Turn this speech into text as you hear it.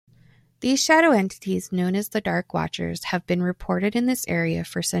These shadow entities, known as the Dark Watchers, have been reported in this area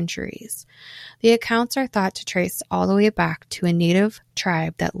for centuries. The accounts are thought to trace all the way back to a native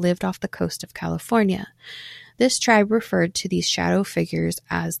tribe that lived off the coast of California. This tribe referred to these shadow figures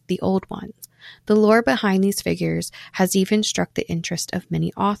as the Old Ones. The lore behind these figures has even struck the interest of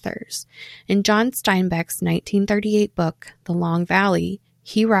many authors. In John Steinbeck's 1938 book, The Long Valley,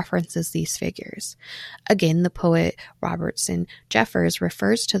 he references these figures. Again, the poet Robertson Jeffers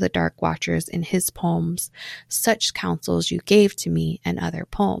refers to the Dark Watchers in his poems, Such Counsels You Gave to Me, and other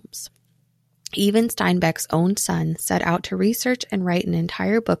poems. Even Steinbeck's own son set out to research and write an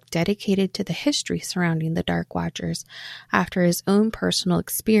entire book dedicated to the history surrounding the Dark Watchers after his own personal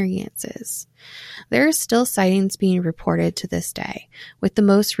experiences. There are still sightings being reported to this day, with the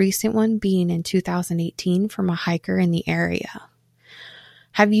most recent one being in 2018 from a hiker in the area.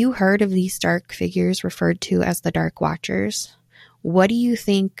 Have you heard of these dark figures referred to as the Dark Watchers? What do you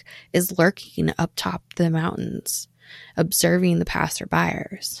think is lurking up top the mountains, observing the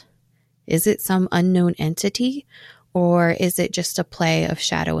passerbyers? Is it some unknown entity, or is it just a play of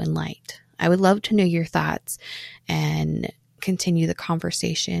shadow and light? I would love to know your thoughts and continue the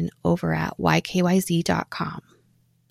conversation over at ykyz.com.